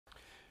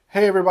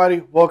Hey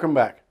everybody, welcome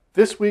back.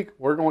 This week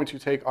we're going to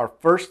take our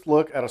first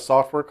look at a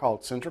software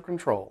called Central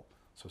Control,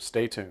 so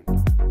stay tuned.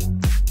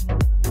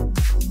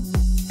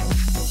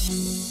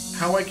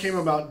 How I came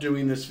about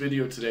doing this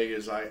video today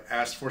is I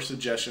asked for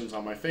suggestions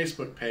on my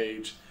Facebook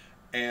page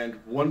and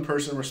one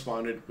person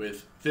responded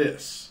with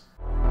this.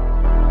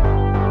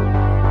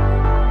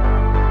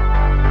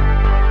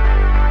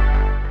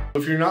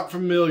 If you're not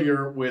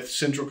familiar with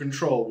Central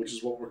Control, which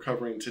is what we're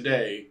covering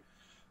today,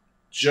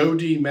 Joe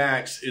D.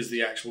 Max is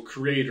the actual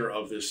creator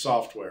of this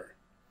software.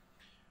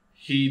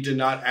 He did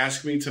not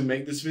ask me to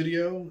make this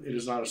video. It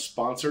is not a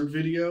sponsored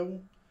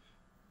video.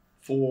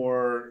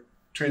 For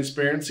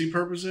transparency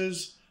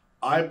purposes,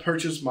 I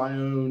purchased my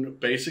own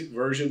basic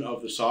version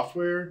of the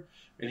software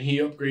and he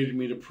upgraded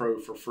me to Pro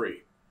for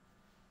free.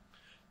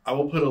 I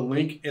will put a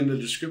link in the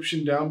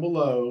description down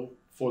below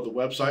for the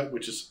website,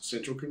 which is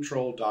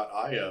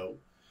centralcontrol.io.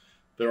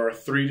 There are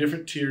 3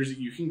 different tiers that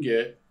you can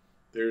get.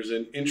 There's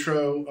an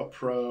intro, a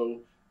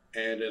pro,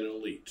 and an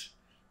elite.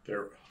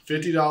 They're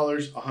 $50,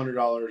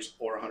 $100,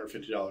 or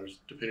 $150,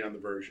 depending on the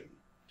version.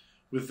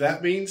 With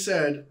that being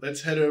said,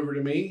 let's head over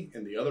to me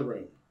in the other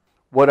room.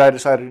 What I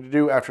decided to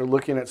do after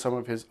looking at some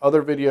of his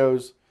other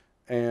videos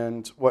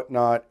and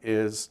whatnot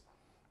is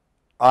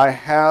I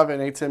have an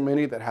ATEM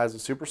Mini that has a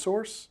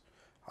SuperSource.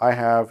 I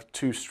have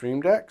 2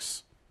 Stream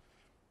Decks.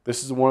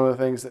 This is one of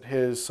the things that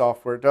his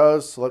software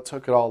does, so let's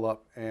hook it all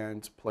up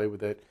and play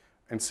with it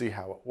and see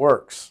how it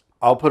works.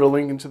 I'll put a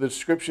link into the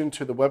description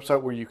to the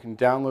website where you can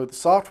download the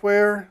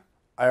software.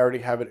 I already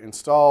have it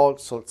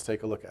installed, so let's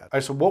take a look at it. All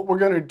right, so what we're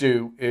going to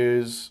do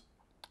is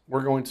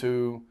we're going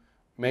to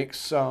make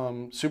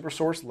some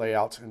SuperSource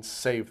layouts and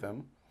save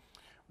them.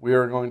 We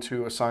are going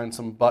to assign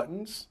some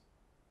buttons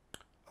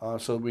so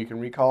that we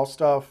can recall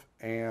stuff,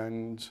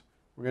 and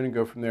we're going to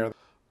go from there.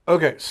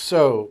 Okay,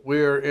 so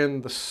we're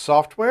in the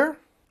software.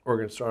 We're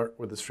going to start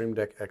with the Stream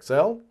Deck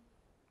XL,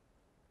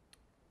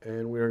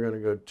 and we are going to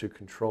go to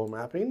Control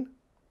Mapping.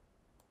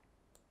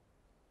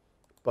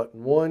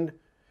 Button 1.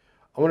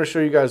 I want to show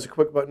you guys a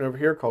quick button over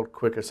here called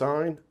Quick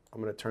Assign.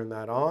 I'm going to turn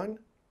that on.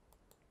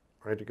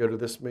 I have to go to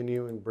this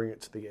menu and bring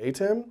it to the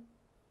ATEM.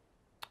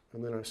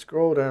 And then I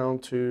scroll down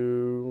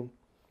to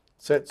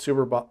Set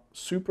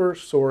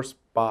SuperSource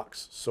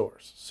Box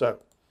Source.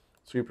 So,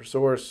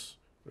 SuperSource,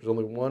 there's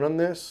only one on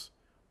this.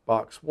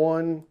 Box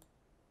 1,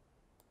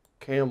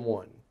 Cam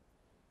 1.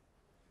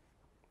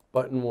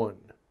 Button 1,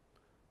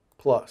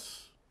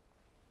 plus.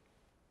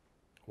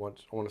 I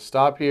want to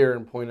stop here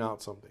and point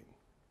out something.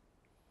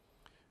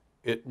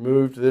 It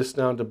moved this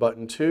down to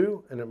button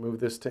 2, and it moved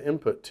this to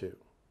input 2.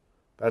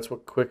 That's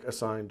what Quick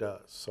Assign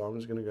does. So I'm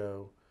just going to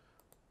go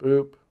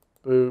boop,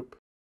 boop.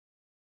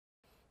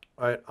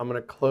 All right, I'm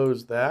going to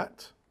close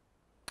that.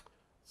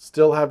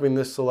 Still having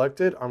this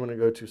selected, I'm going to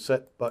go to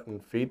Set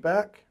Button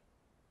Feedback.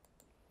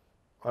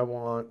 I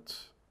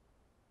want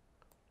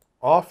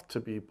off to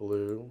be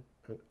blue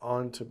and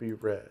on to be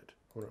red.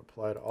 I'm going to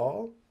apply to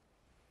all.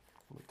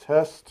 I'm going to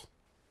test.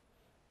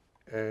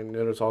 And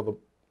notice all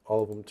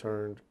of them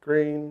turned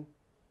green.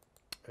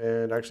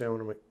 And actually I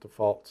want to make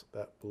default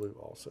that blue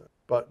also.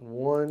 Button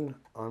 1,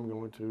 I'm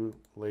going to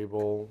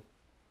label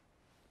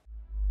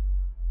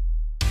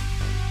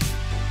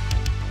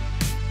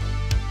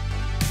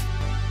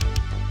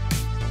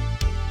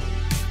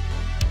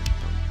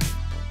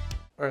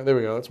all right, there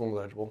we go. That's one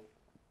legible.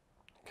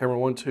 Camera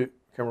 1, 2,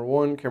 camera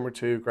 1, camera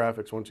 2,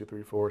 graphics 1, 2,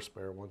 3, 4,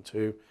 spare 1,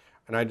 2.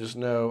 And I just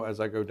know as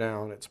I go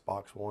down, it's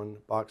box 1,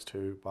 box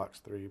 2, box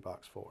 3,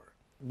 box 4.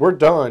 We're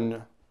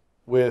done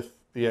with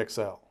the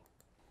XL.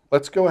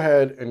 Let's go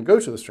ahead and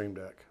go to the Stream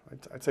Deck.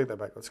 I take that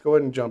back. Let's go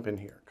ahead and jump in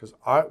here because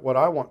what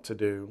I want to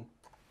do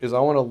is I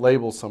want to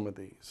label some of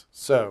these.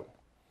 So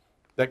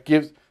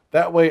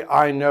that way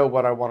I know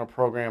what I want to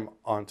program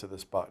onto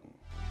this button.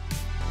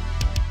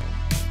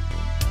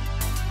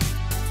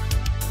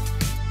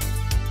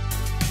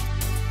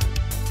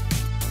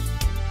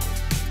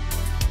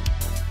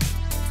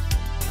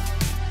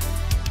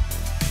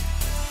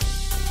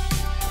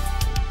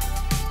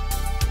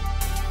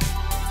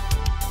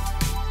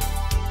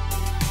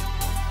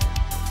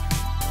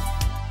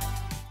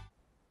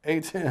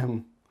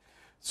 ATEM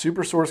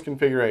SuperSource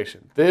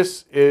configuration.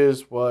 This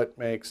is what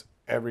makes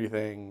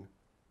everything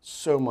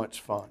so much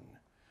fun.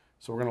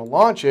 So we're going to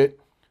launch it,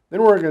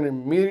 then we're going to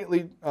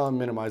immediately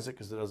minimize it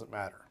because it doesn't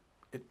matter.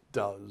 It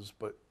does,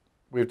 but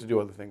we have to do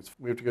other things.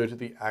 We have to go to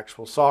the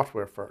actual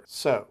software first.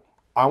 So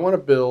I want to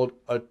build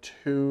a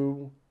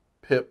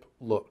 2-pip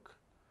look.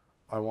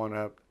 I want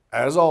to,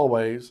 as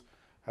always,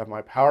 have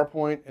my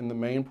PowerPoint in the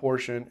main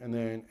portion and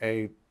then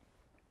a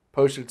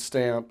postage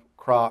stamp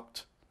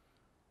cropped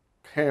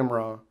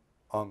camera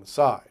on the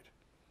side.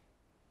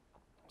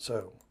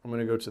 So I'm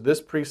going to go to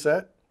this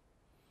preset.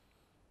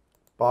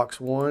 Box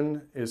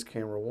 1 is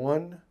camera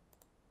 1.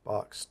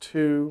 Box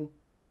 2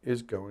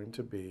 is going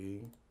to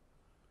be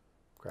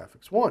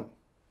graphics 1.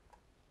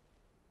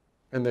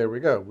 And there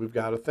we go. We've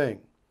got a thing.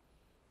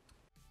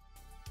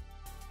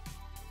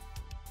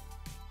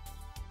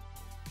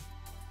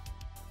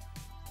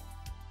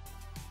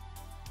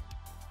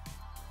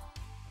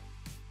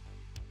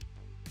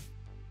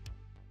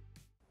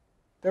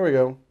 There we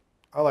go.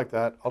 I like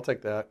that. I'll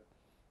take that.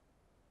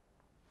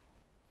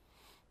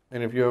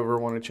 And if you ever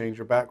want to change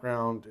your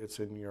background, it's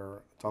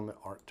on the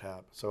Art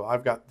tab. So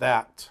I've got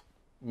that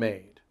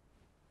made.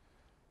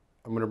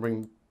 I'm going to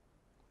bring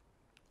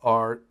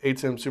our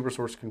ATEM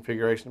SuperSource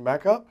configuration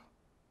back up.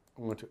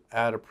 I'm going to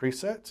add a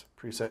preset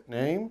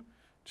name,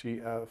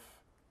 gfxpip.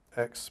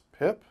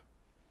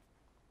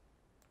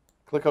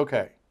 Click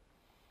OK.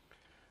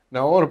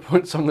 Now I want to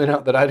point something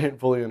out that I didn't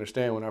fully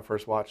understand when I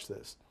first watched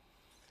this.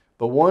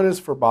 The 1 is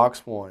for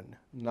box 1,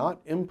 not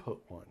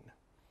input 1.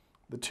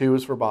 The 2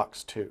 is for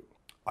box 2.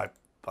 I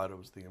thought it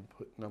was the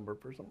input number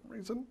for some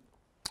reason.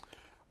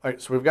 All right,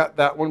 so we've got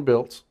that one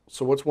built.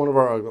 So what's one of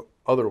our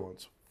other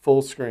ones?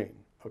 Full screen,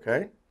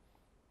 okay?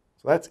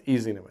 So that's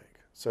easy to make.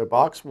 So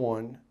box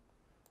 1,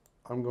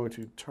 I'm going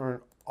to turn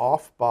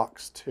off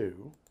box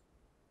 2.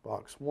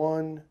 Box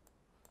 1,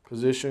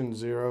 position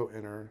 0,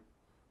 enter.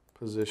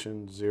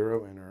 Position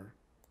 0, enter.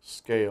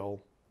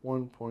 Scale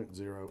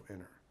 1.0,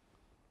 enter.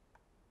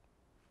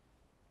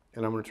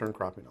 And I'm going to turn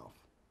cropping off.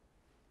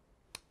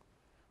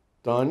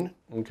 Done,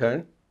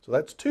 okay? So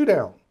that's 2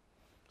 down.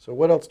 So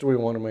what else do we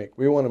want to make?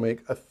 We want to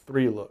make a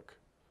 3 look.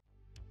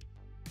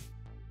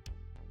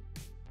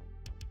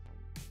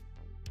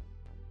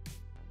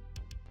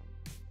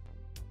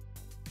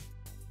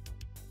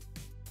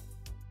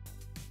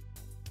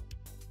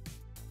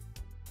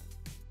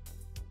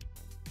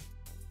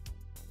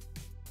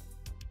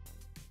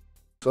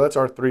 So that's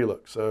our 3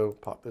 look. So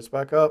pop this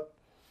back up,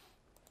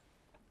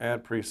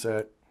 add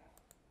preset,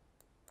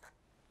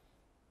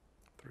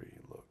 3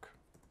 look.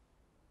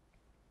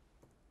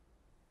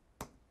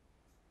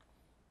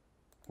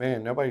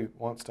 Man, nobody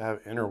wants to have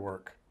inner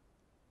work.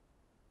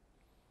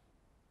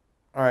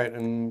 All right,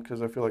 and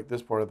because I feel like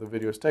this part of the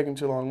video is taking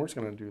too long, we're just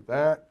going to do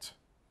that.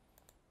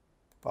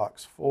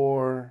 Box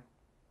 4.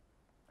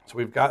 So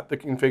we've got the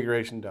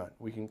configuration done.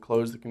 We can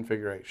close the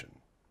configuration.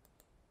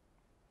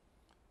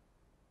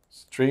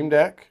 Stream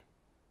Deck,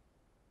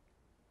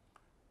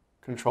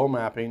 control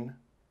mapping.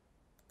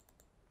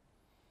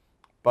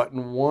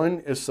 Button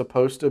 1 is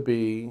supposed to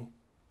be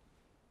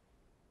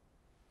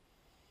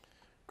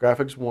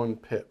graphics 1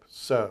 pip.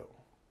 So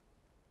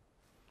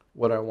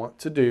what I want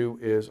to do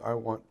is I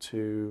want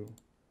to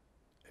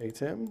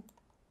ATEM,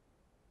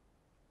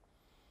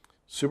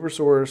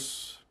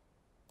 SuperSource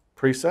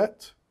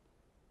preset,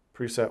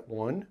 preset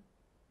 1.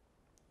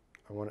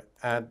 I want to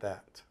add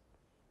that.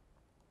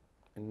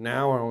 And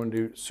now I want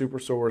to do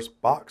SuperSource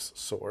box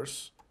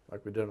source,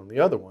 like we did on the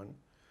other one.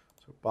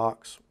 So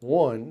box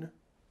 1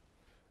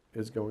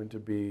 is going to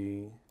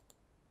be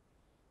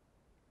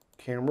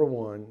camera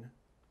 1,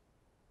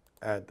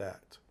 add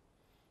that.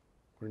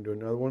 We're going to do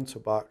another one. So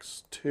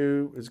box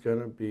 2 is going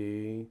to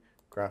be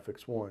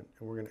graphics 1,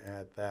 and we're going to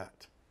add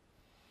that.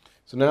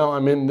 So now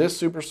I'm in this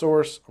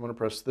SuperSource. I'm going to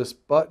press this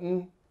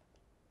button.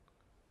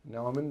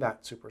 Now I'm in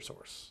that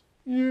SuperSource.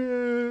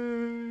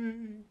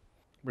 Yay!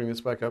 Bring this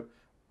back up.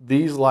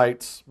 These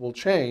lights will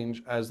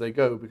change as they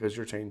go because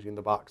you're changing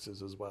the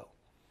boxes as well.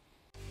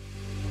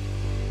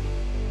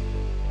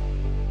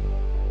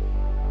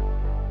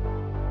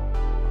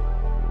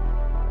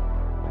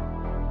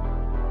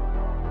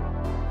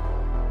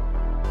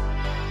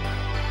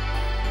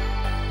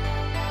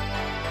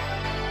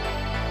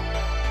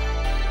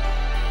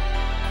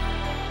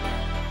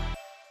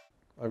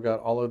 I've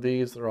got all of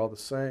these, they're all the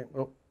same.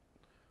 Oh,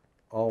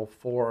 all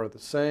 4 are the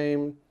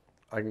same.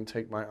 I can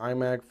take my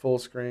iMac full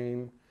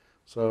screen.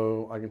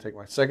 So I can take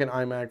my second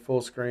iMac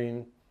full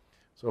screen.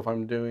 So if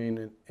I'm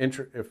doing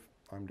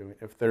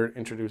if they're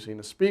introducing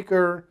a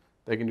speaker,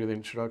 they can do the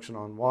introduction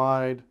on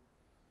wide.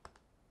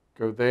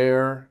 Go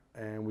there,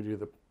 and we do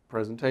the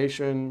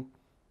presentation.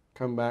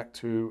 Come back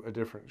to a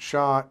different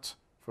shot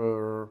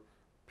for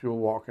people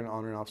walking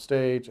on and off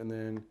stage, and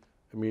then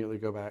immediately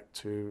go back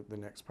to the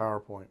next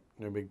PowerPoint.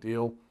 No big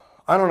deal.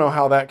 I don't know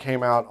how that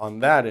came out on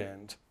that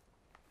end,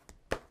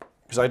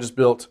 because I just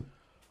built.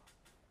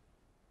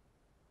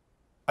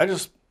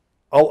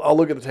 I'll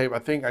look at the tape. I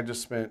think I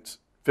just spent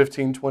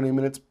 15, 20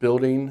 minutes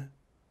building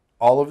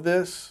all of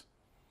this,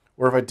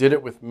 where if I did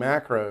it with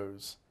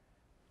macros,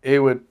 it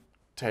would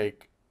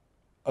take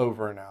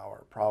over an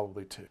hour,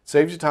 probably 2.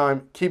 Saves you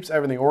time, keeps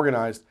everything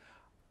organized.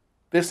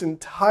 This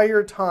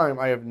entire time,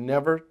 I have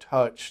never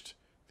touched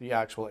the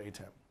actual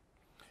ATEM.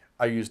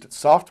 I used its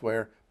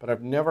software, but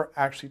I've never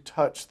actually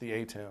touched the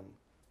ATEM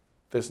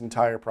this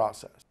entire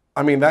process.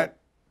 I mean,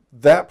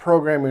 that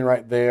programming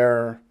right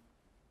there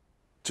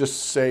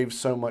just saves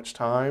so much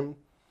time,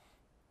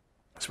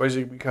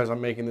 especially because I'm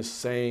making the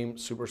same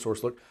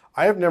SuperSource look.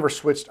 I have never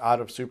switched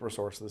out of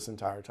SuperSource this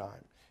entire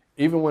time.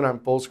 Even when I'm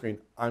full screen,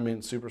 I'm in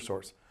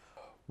SuperSource.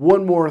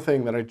 One more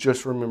thing that I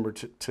just remembered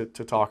to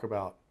talk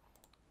about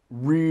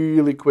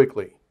really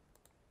quickly,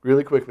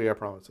 I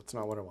promise. That's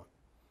not what I want.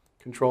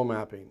 Control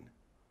mapping.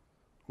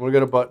 I'm going to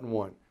go to button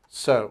 1.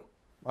 So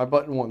my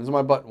button 1, this is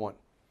my button 1.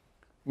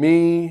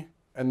 Me,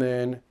 and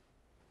then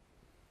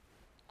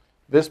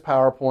this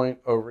PowerPoint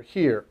over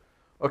here.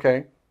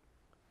 Okay,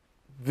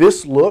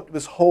 this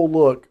whole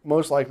look,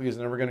 most likely is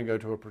never going to go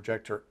to a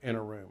projector in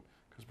a room,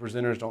 because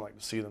presenters don't like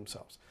to see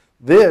themselves.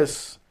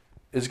 This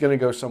is going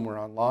to go somewhere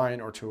online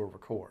or to a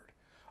record.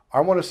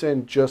 I want to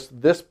send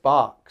just this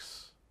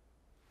box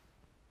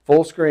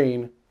full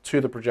screen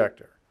to the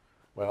projector.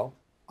 Well,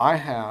 I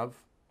have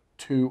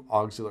 2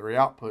 auxiliary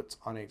outputs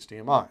on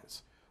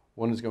HDMIs.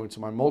 One is going to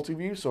my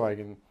multi-view so I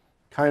can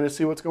kind of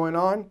see what's going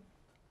on.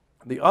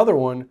 The other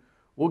one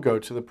will go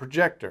to the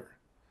projector.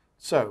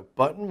 So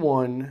button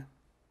 1,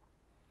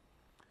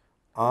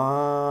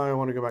 I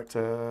want to go back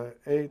to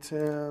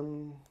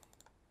ATEM.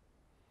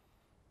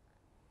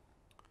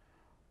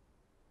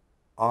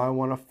 I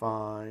want to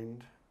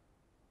find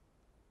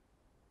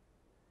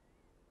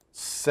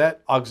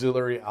set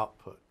auxiliary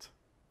output.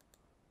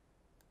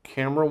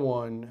 Camera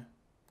 1,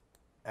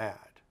 add.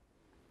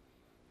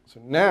 So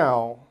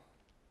now,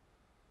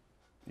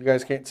 you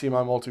guys can't see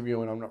my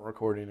multi-view and I'm not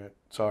recording it,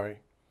 sorry.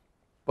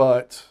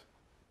 But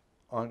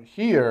on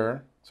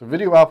here, so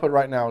video output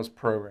right now is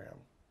program.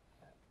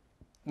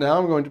 Now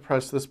I'm going to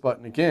press this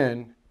button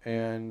again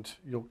and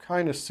you'll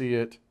kind of see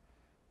it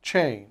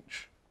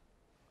change.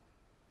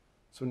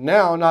 So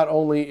now not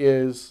only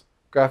is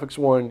graphics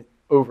 1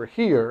 over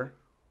here,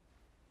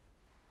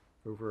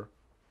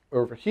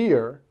 over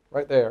here,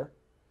 right there,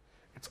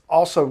 it's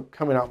also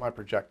coming out my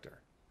projector.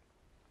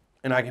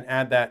 And I can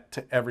add that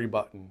to every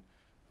button,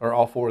 or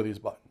all 4 of these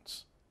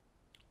buttons.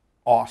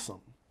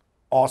 Awesome.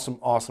 Awesome,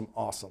 awesome,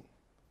 awesome.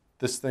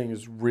 This thing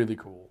is really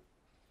cool.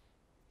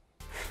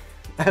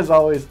 As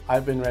always,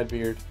 I've been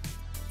Redbeard,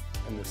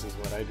 and this is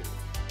what I do.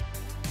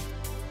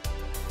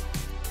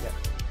 Yeah.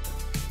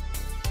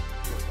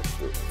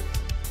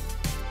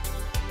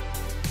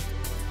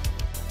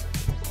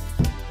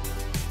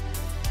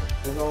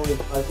 As always,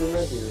 I've been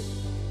Redbeard.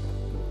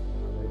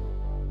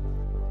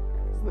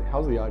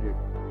 How's the audio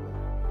going?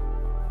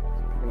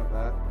 Is it picking up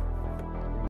that?